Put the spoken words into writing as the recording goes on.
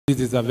This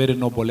is a very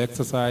noble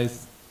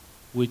exercise,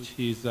 which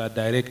is a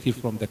directive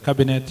from the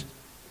cabinet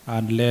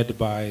and led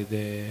by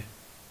the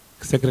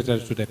secretary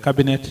to the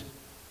cabinet.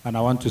 And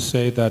I want to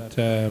say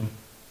that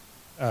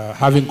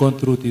having gone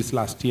through this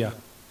last year,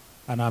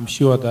 and I'm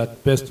sure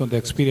that based on the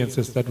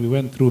experiences that we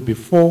went through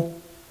before,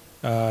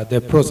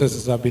 the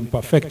processes have been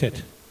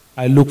perfected.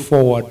 I look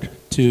forward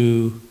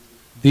to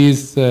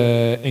this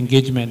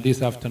engagement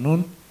this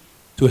afternoon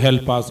to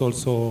help us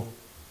also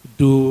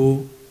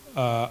do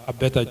a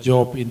better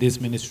job in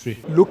this ministry.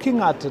 Looking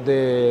at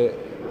the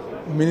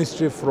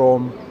ministry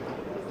from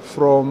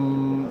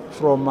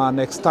an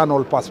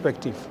external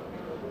perspective,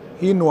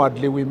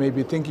 inwardly we may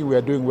be thinking we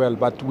are doing well,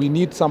 but we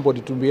need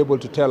somebody to be able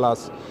to tell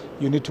us,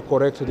 you need to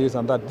correct this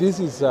and that. This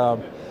is,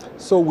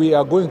 so we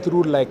are going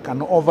through like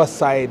an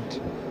oversight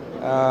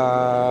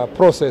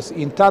process,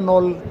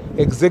 internal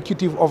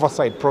executive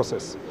oversight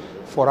process,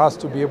 for us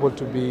to be able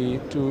to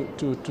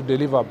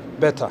deliver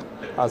better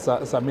as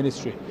a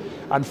ministry.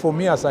 And for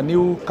me as a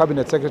new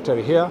cabinet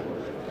secretary here,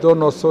 though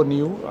not so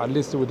new, at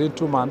least within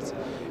 2 months,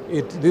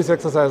 this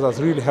exercise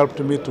has really helped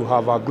me to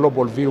have a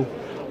global view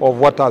of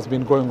what has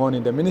been going on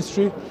in the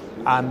ministry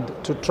and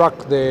to track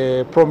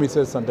the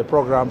promises and the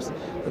programs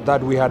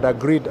that we had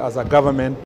agreed as a government